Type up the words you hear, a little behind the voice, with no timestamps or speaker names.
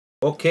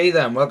Okay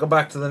then, welcome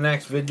back to the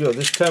next video.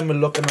 This time we're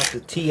looking at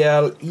the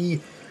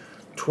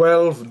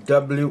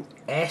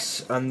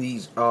TL-E12W-S, and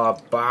these are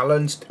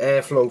balanced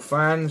airflow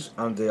fans,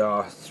 and they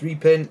are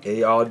 3-pin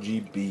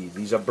ARGB.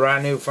 These are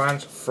brand new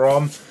fans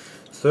from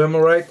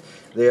Thermalright.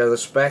 They are the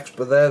specs,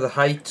 but they're the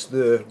height,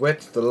 the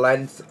width, the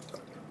length,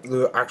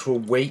 the actual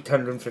weight,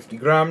 150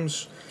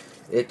 grams.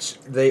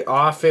 They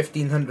are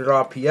 1500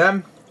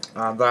 RPM,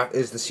 and that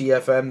is the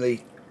CFM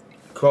they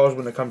cause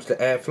when it comes to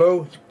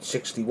airflow,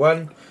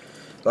 61.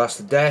 That's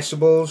the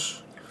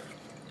decibels,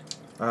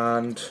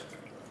 and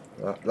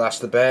that's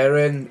the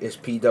bearing, is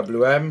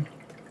PWM.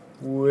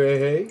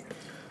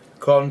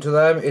 According to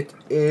them, it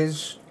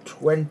is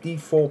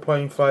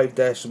 24.5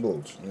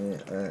 decibels.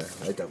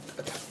 I doubt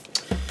that.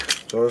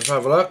 So let's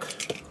have a look.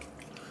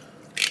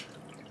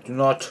 Do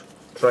not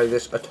try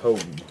this at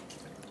home.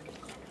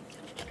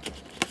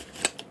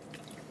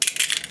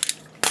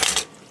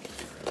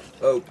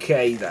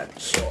 Okay then,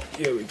 so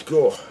here we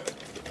go.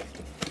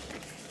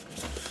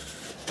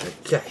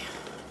 Okay.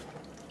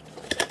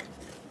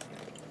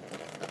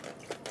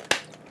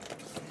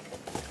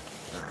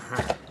 There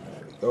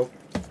we go.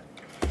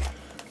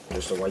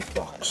 Just a white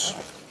box.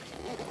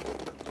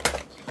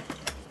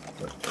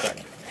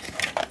 Okay.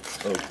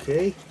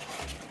 Okay.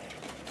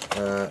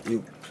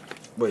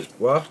 Wait,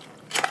 what?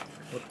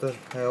 What the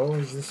hell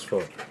is this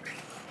for?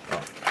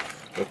 Oh.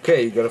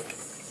 Okay, you got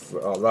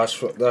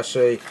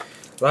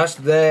that's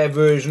their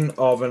version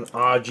of an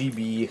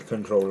RGB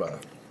controller.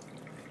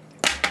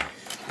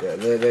 Yeah,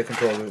 their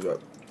controllers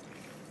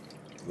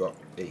got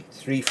a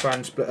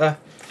 3-fan splitter.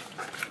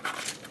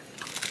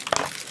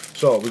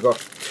 So we got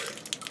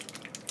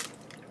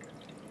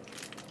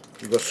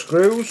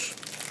screws,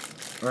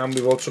 and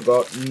we've also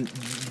got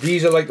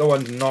these are like the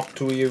ones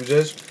Noctua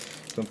uses.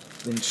 So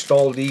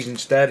install these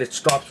instead. It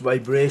stops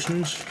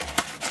vibrations.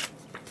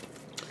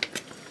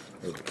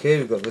 Okay,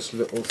 we've got this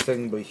little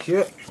thing by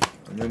here,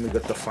 and then we've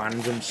got the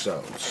fans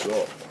themselves.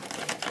 So.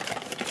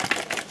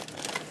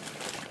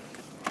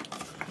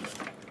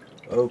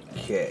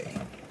 Okay,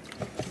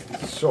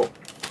 so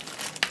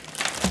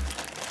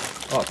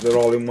they're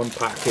all in one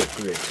packet.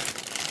 Great.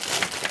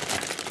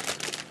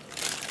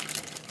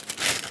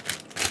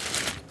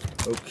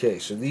 Okay,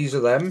 so these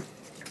are them.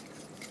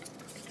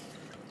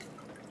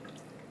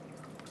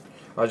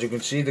 As you can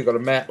see, they've got a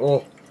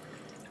metal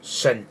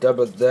center,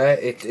 but there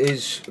it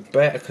is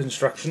better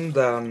construction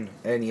than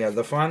any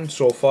other fan.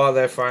 So far,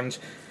 their fans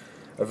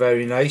are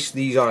very nice.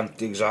 These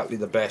aren't exactly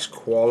the best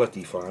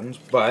quality fans,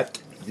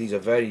 but these are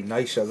very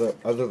nice. Other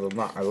than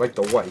that, I like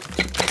the white.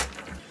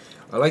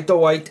 I like the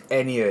white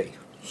anyway.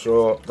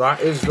 So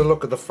that is the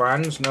look of the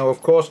fans. Now,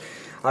 of course,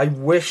 I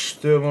wish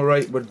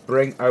Thermalright would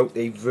bring out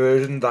a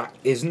version that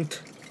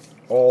isn't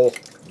all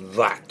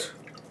that,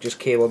 just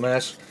cable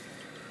mess.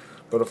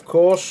 But of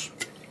course,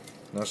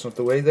 that's not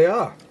the way they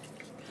are.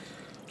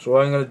 So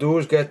what I'm going to do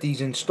is get these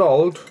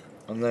installed,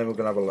 and then we're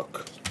going to have a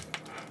look.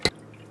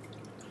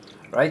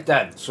 Right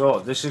then, so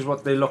this is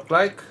what they look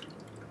like.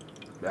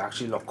 They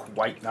actually look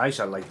quite nice.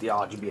 I like the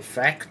RGB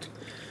effect,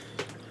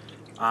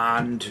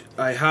 and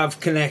I have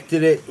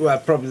connected it, well,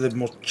 probably the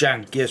most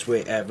jankiest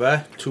way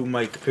ever, to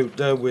my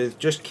computer with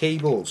just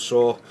cables.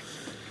 So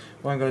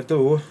what I'm going to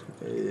do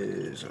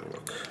is have a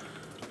look.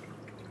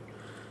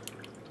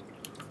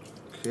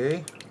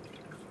 Okay.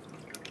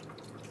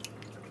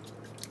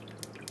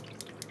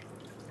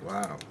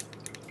 Wow,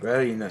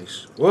 very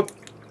nice. Whoop,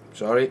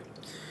 sorry.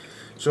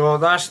 So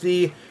that's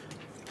the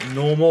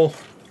normal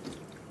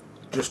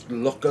just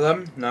look at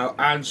them. Now,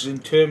 as in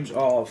terms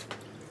of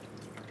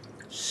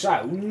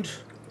sound,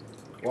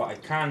 what I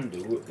can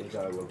do is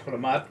I will put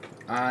them up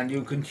and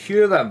you can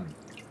hear them,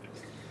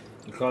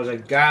 because I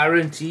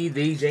guarantee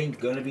these ain't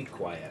gonna be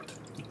quiet.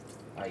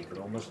 I can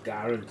almost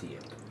guarantee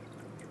it.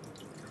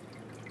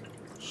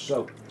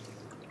 So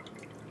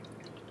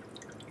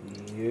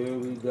here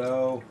we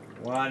go.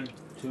 1,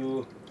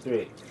 2,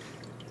 3.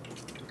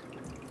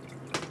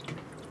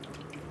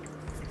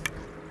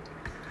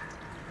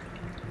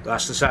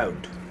 That's the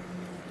sound.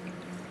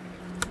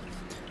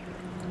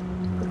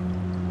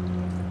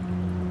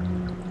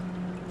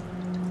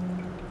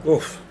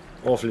 Oof,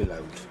 awfully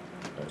loud.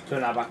 Let's turn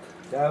that back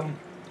down.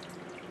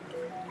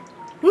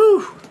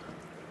 Woo!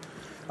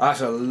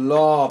 That's a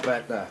lot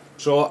better.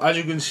 So as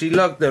you can see,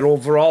 look, the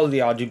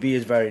RGB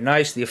is very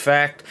nice. The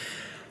effect.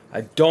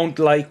 I don't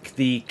like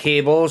the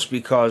cables,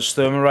 because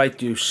Thermalright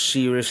do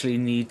seriously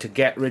need to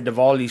get rid of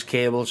all these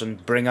cables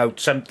and bring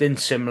out something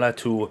similar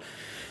to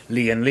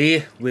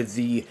Lee with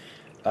the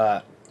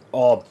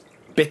or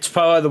bits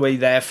power. The way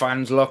their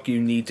fans look,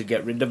 you need to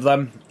get rid of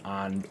them.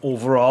 And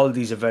overall,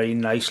 these are very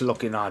nice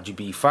looking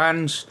RGB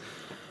fans,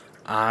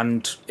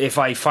 and if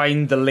I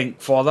find the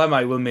link for them,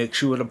 I will make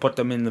sure to put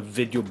them in the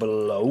video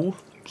below.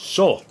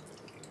 So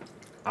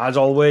as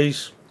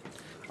always,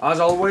 I'd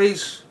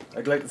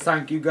like to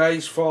thank you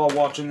guys for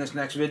watching this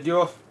next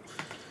video.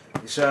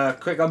 It's a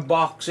quick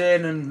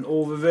unboxing and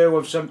overview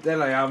of something.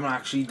 I haven't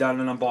actually done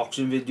an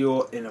unboxing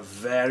video in a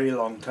very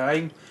long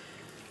time.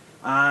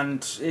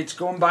 And it's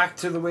going back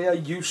to the way I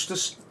used to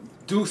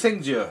do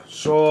things here.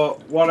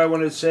 So what I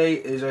want to say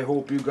is I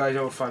hope you guys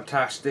have a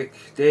fantastic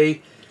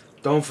day.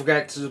 Don't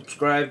forget to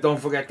subscribe, don't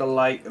forget to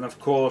like, and of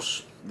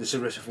course, this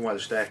is Richard from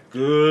WELSHYTECH.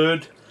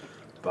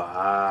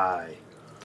 Goodbye.